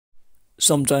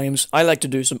Sometimes I like to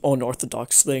do some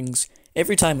unorthodox things.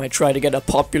 Every time I try to get a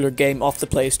popular game off the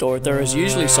Play Store, there is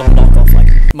usually some knockoff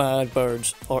like Mad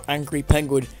Birds or Angry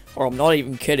Penguin, or I'm not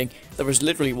even kidding, there was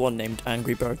literally one named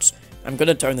Angry Birds. I'm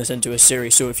gonna turn this into a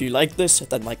series, so if you like this,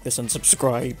 then like this and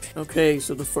subscribe. Okay,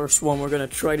 so the first one we're gonna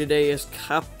try today is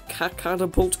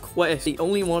Catapult Quest. The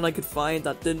only one I could find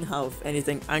that didn't have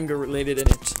anything anger related in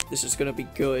it. This is gonna be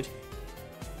good.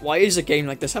 Why does a game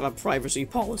like this have a privacy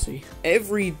policy?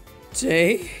 Every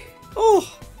day?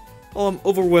 Oh, I'm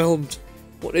overwhelmed.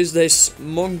 What is this?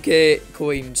 Monkey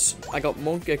coins. I got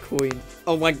monkey coin.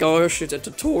 Oh my gosh, it's a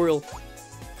tutorial.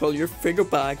 Pull your finger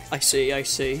back. I see, I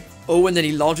see. Oh, and then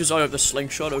he launches out of the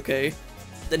slingshot, okay.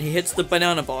 Then he hits the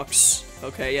banana box.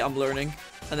 Okay, I'm learning.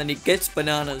 And then he gets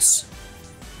bananas.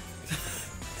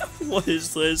 What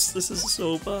is this? This is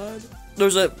so bad.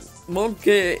 There's a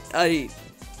monkey, a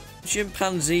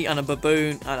chimpanzee, and a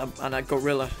baboon, and a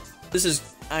gorilla. This is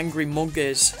angry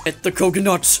monkeys. Hit the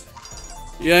coconuts.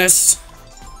 Yes.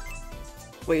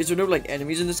 Wait, is there no like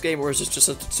enemies in this game, or is this just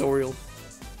a tutorial?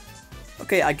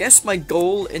 Okay, I guess my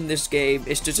goal in this game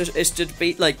is to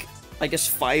beat like I guess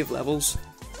 5 levels.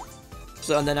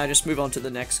 So and then I just move on to the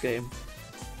next game.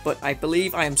 But I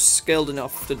believe I am skilled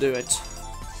enough to do it.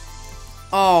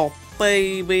 Oh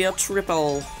baby, a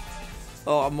triple.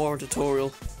 Oh, a more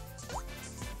tutorial.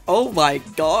 Oh my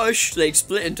gosh, they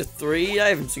split into 3. I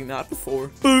haven't seen that before.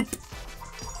 Boop.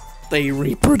 They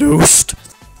reproduced.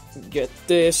 Get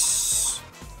this.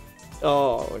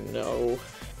 Oh no.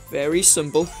 Very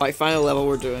simple. Right, final level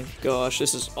we're doing. Gosh,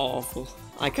 this is awful.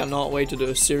 I cannot wait to do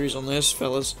a series on this,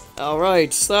 fellas.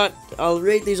 Alright, so I'll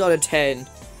rate these out of 10.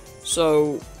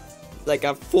 So, like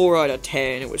a 4 out of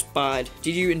 10. It was bad.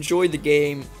 Did you enjoy the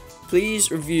game? Please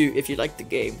review if you liked the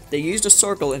game. They used a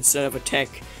circle instead of a tech.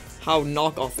 How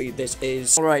knockoffy this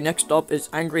is. Alright, next up is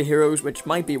Angry Heroes, which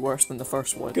might be worse than the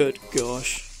first one. Good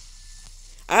gosh.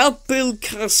 Apple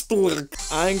Casper.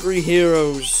 Angry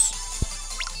Heroes.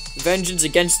 Vengeance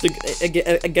against the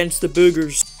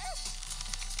boogers.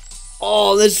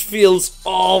 Oh, this feels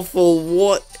awful.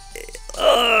 What?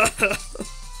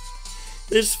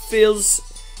 This feels.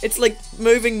 It's like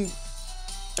moving.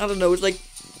 I don't know. It's like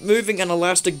moving an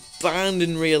elastic band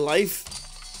in real life.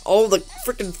 All the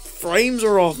freaking frames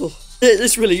are awful.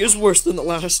 This really is worse than the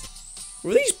last.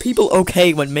 Were these people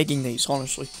okay when making these?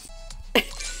 Honestly.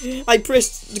 I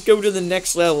pressed to go to the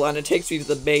next level and it takes me to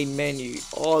the main menu.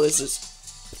 Oh, this is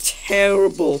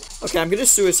terrible. Okay, I'm gonna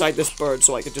suicide this bird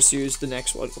so I can just use the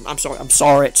next one. I'm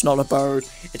sorry, it's not a bird.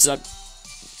 It's a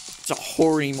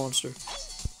hoary monster.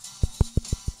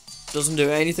 Doesn't do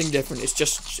anything different. It's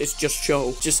just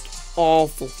show. Just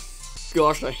awful.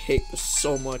 Gosh, I hate this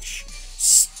so much.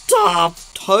 Stop!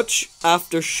 Touch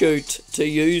after shoot to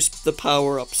use the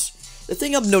power-ups. The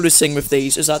thing I'm noticing with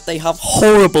these is that they have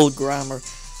horrible grammar.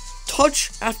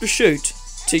 Touch after shoot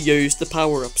to use the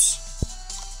power-ups.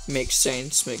 Makes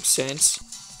sense, makes sense.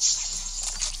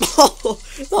 Oh,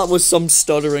 that was some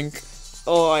stuttering.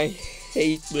 Oh, I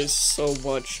hate this so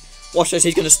much. Watch this,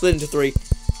 he's gonna split into 3.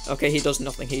 Okay, he does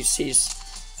nothing.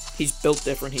 He's built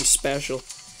different. He's special.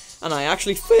 And I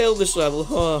actually failed this level.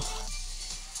 Oh,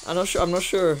 I'm not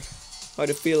sure how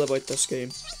to feel about this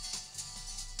game.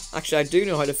 Actually, I do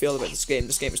know how to feel about this game.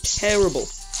 This game is terrible.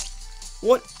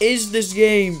 What is this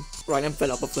game? Right, I'm fed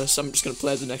up of this. I'm just gonna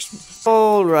play the next one.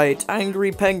 Alright,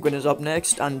 Angry Penguin is up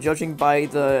next, and judging by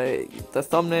the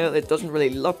thumbnail, it doesn't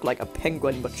really look like a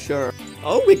penguin, but sure.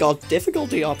 Oh, we got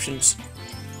difficulty options.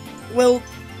 Well,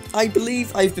 I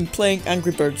believe I've been playing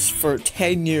Angry Birds for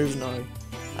 10 years now.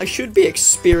 I should be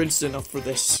experienced enough for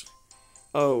this.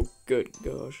 Oh, good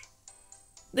gosh.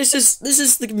 This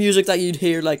is the music that you'd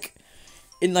hear, like,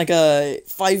 in like a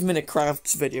 5-minute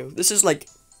crafts video. This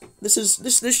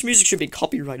music should be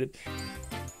copyrighted.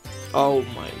 Oh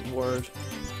my word.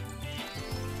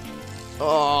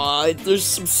 Oh, there's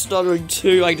some stuttering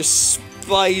too. I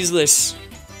despise this.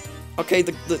 Okay,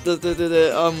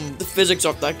 the physics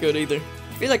aren't that good either.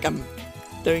 I feel like I'm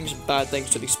doing some bad things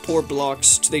to these poor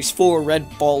blocks, to these 4 red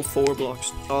ball 4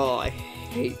 blocks. Oh, I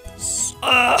hate this.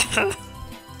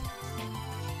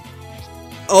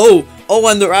 Oh,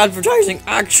 and they're advertising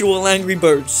actual Angry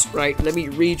Birds. Right, let me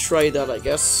retry that, I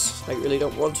guess. I really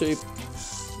don't want to.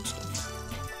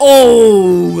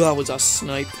 Oh, that was a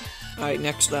snipe. Alright,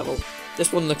 next level.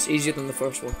 This one looks easier than the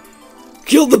first one.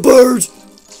 Kill the bird!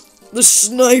 The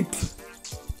snipe!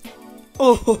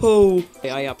 Oh,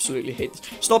 I absolutely hate this.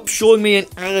 Stop showing me an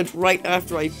ad right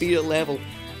after I beat a level.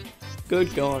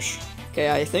 Good gosh.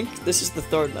 Okay, I think this is the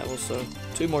 3rd level, so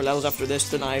 2 more levels after this,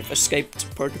 then I've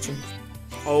escaped purgatory.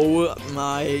 Oh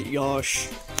my gosh.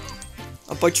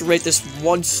 I'm about to rate this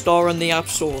 1 star on the App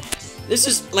Store. This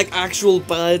is like actual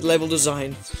bad level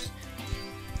design.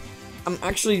 I'm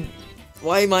actually...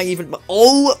 Why am I even...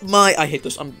 Oh my... I hate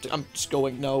this. I'm just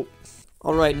going, no.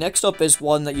 Alright, next up is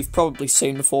one that you've probably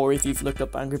seen before if you've looked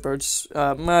up Angry Birds.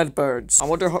 Mad Birds. I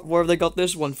wonder where they got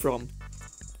this one from.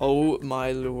 Oh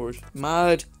my lord.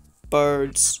 Mad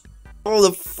Birds. Oh,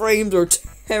 the frames are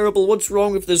terrible. What's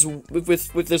wrong with this with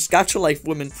this Gacha Life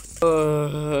woman?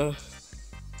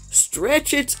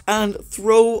 Stretch it and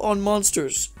throw on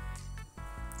monsters.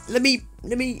 Let me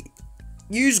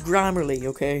use Grammarly,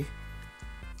 okay?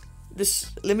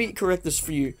 Let me correct this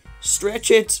for you. Stretch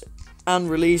it and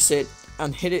release it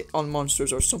and hit it on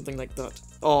monsters or something like that.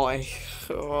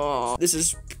 Oh, this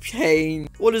is pain.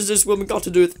 What has this woman got to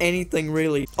do with anything,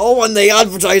 really? Oh, and they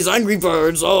advertise Angry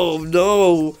Birds. Oh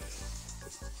no.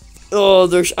 Oh,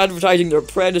 they're advertising their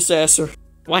predecessor.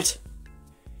 What?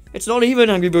 It's not even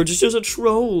Angry Birds, it's just a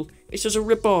troll. It's just a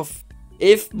rip-off.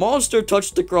 If monster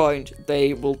touch the ground,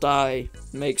 they will die.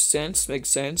 Makes sense, makes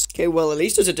sense. Okay, well, at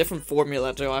least there's a different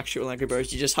formula to actual Angry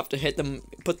Birds. You just have to hit them,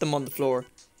 put them on the floor.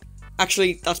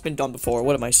 Actually, that's been done before.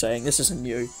 What am I saying? This isn't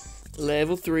new.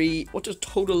 Level 3. What does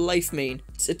total life mean?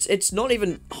 It's not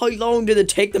even... How long did it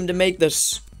take them to make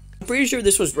this? I'm pretty sure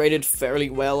this was rated fairly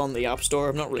well on the App Store.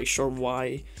 I'm not really sure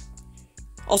why.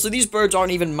 Also, these birds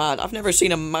aren't even mad. I've never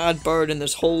seen a mad bird in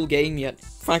this whole game yet.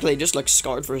 Frankly, he just looks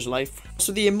scarred for his life.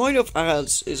 So the amount of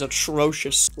ads is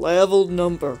atrocious. Level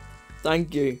number.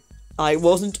 Thank you. I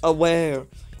wasn't aware.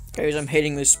 Guys, I'm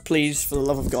hating this. Please, for the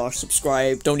love of God,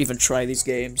 subscribe. Don't even try these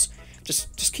games.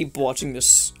 Just keep watching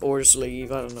this or just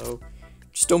leave. I don't know.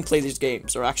 Just don't play these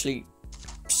games. They're actually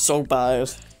so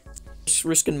bad. Just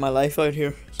risking my life out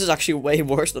here. This is actually way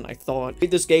worse than I thought. I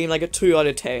beat this game like a 2 out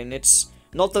of 10. It's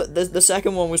not the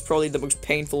second one was probably the most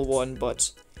painful one,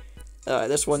 but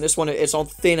this one it's on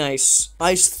thin ice.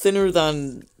 Ice thinner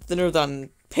than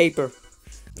paper.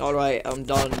 Alright, I'm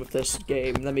done with this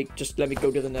game. Let me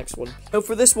go to the next one. Now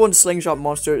for this one, Slingshot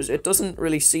Monsters, it doesn't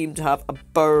really seem to have a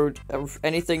bird,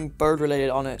 anything bird related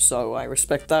on it, so I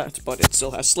respect that, but it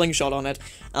still has Slingshot on it,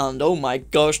 and oh my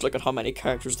gosh, look at how many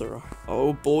characters there are.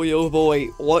 Oh boy,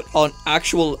 what on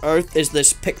actual earth is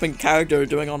this Pikmin character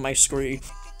doing on my screen?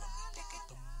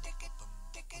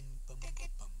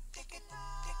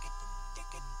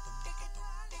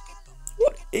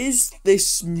 What is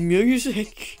this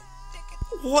music?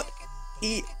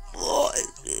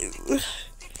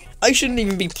 I shouldn't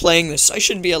even be playing this. I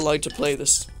shouldn't be allowed to play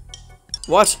this.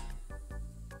 What?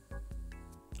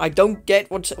 I don't get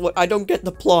I don't get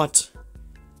the plot.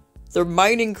 They're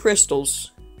mining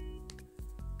crystals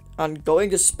and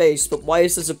going to space, but why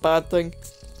is this a bad thing?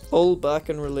 Hold back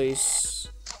and release.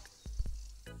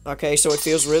 Okay, so it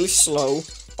feels really slow.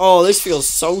 Oh, this feels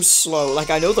so slow. Like,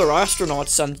 I know they're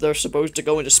astronauts and they're supposed to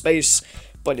go into space,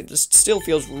 but it just still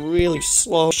feels really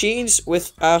slow. Machines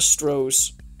with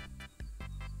Astros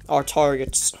are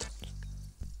targets.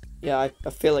 Yeah, I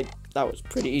feel like that was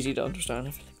pretty easy to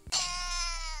understand.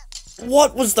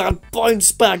 What was that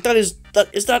bounce back? Is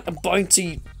that a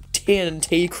bouncy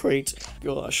TNT crate?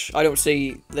 Gosh, I don't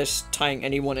see this tying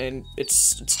anyone in.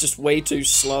 It's just way too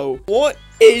slow. What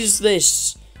is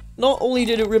this? Not only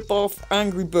did it rip off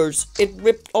Angry Birds, it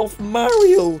ripped off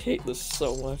Mario. I hate this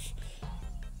so much.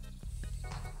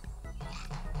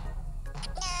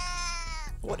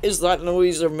 What is that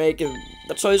noise they're making?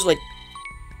 That sounds like...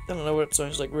 I don't know what it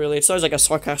sounds like, really. It sounds like a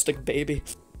sarcastic baby.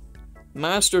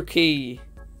 Master Key.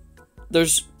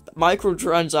 There's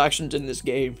microtransactions in this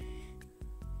game.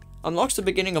 Unlocks the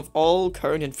beginning of all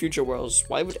current and future worlds.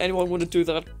 Why would anyone want to do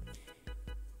that?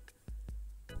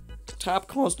 Tap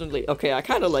constantly. Okay, I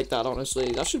kind of like that,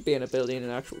 honestly. That should be an ability in an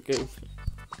actual game.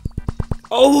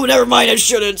 Oh, never mind, I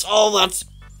shouldn't! Oh, that's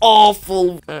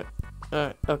awful!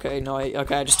 Okay, no,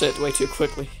 I just did it way too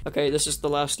quickly. Okay, this is the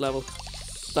last level.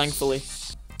 Thankfully.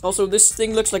 Also, this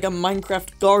thing looks like a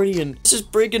Minecraft Guardian. This is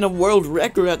breaking a world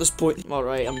record at this point.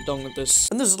 Alright, I'm done with this.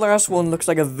 And this last one looks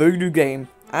like a voodoo game.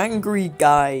 Angry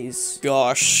Guys.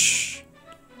 Gosh.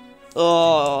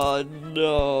 Oh,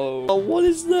 no. Oh, what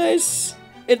is this?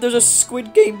 If there's a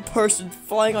Squid Game person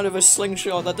flying out of a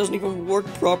slingshot that doesn't even work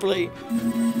properly.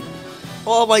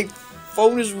 Oh, my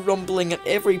phone is rumbling at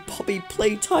every puppy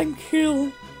playtime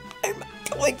kill. I'm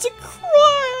going to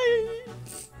cry.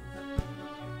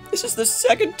 This is the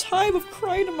second time I've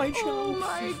cried on my channel. Oh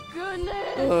my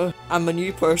goodness. I'm a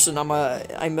new person.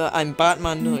 I'm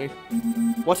Batman now.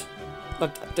 What?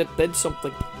 That did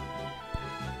something.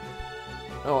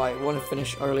 Oh, I want to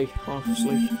finish early,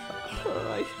 honestly.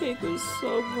 I hate this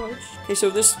so much. Okay, so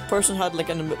this person had like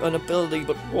an ability,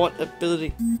 but what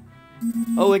ability?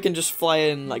 Oh, it can just fly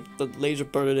in like the laser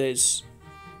bird it is.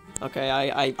 Okay,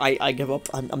 I give up.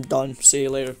 I'm done. See you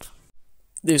later.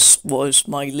 This was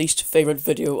my least favorite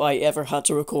video I ever had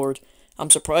to record. I'm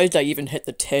surprised I even hit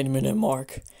the 10-minute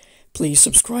mark. Please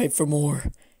subscribe for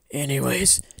more.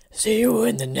 Anyways, see you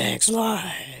in the next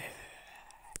live.